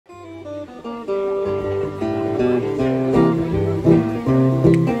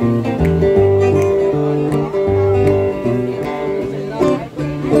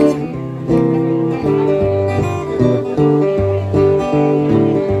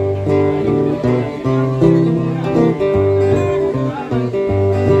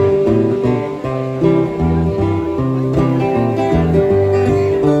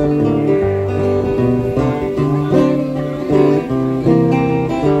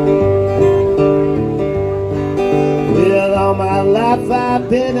I've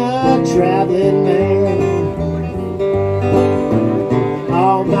been a traveling man.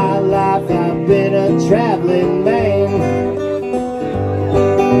 All my life I've been a traveling man.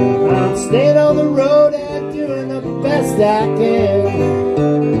 I'm staying on the road and doing the best I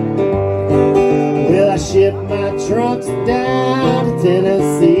can. Well, I ship my trunks down to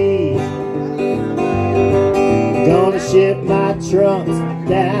Tennessee. Gonna ship my trunks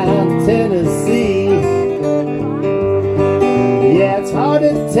down to Tennessee. Yeah, it's hard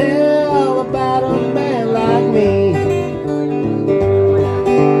to tell about a man like me.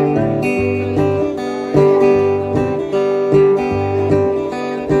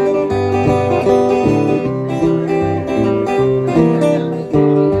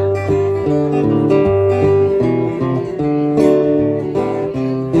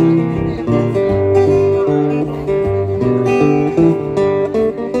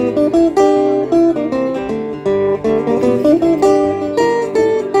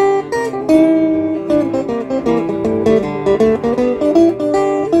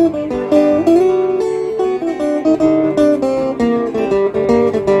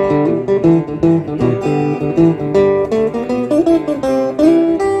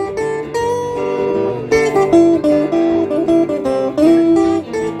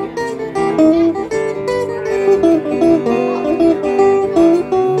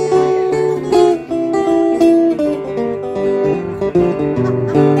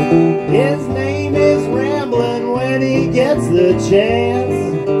 His name is Ramblin' when he gets the chance.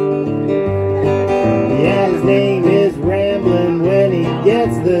 Yeah, his name is Ramblin' when he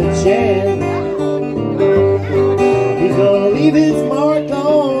gets the chance. He's gonna leave his mark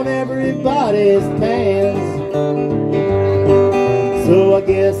on everybody's pants. So I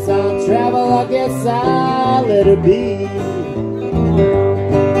guess I'll travel, I guess I'll let her be.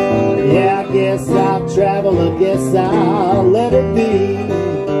 Yeah, I guess I'll travel, I guess I'll let her be.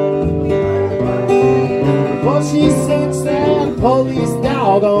 Before she sends that police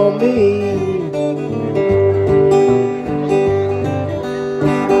dog on me.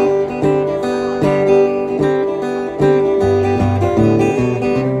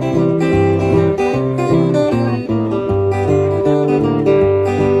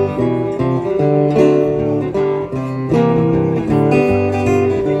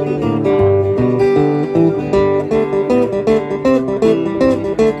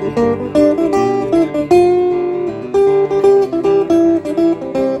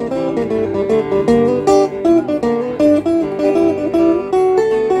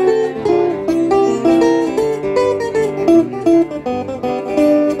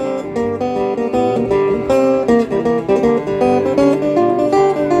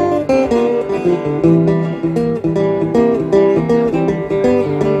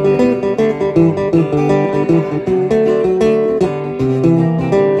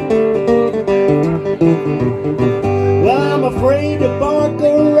 Well, I'm afraid to bark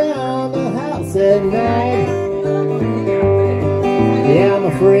around the house at night. Yeah, I'm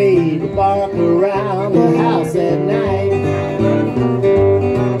afraid to bark around the house at night.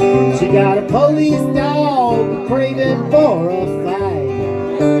 She got a police dog craving for a fight.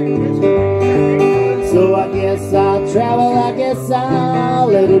 So I guess I'll travel, I guess I'll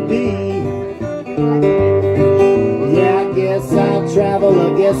let her be. Yeah, I guess I'll travel,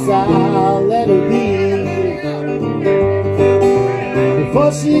 I guess I'll let her be.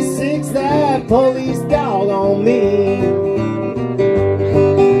 Before she sicks that police dog on me.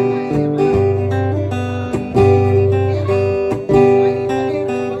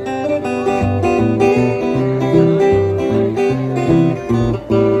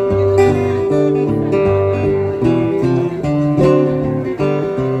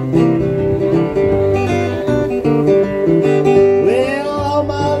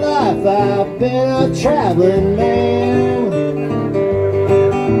 I've been a traveling man.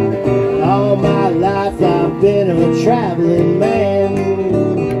 All my life I've been a traveling man.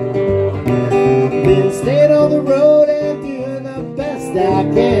 Been staying on the road and doing the best I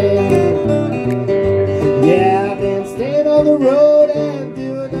can. Yeah, I've been staying on the road and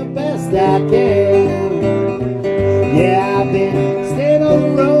doing the best I can. Yeah, I've been staying on the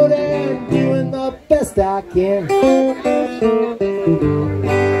road and doing the best I can.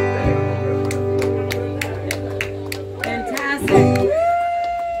 Fantastic.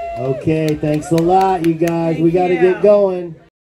 Okay, thanks a lot, you guys. We got to get going.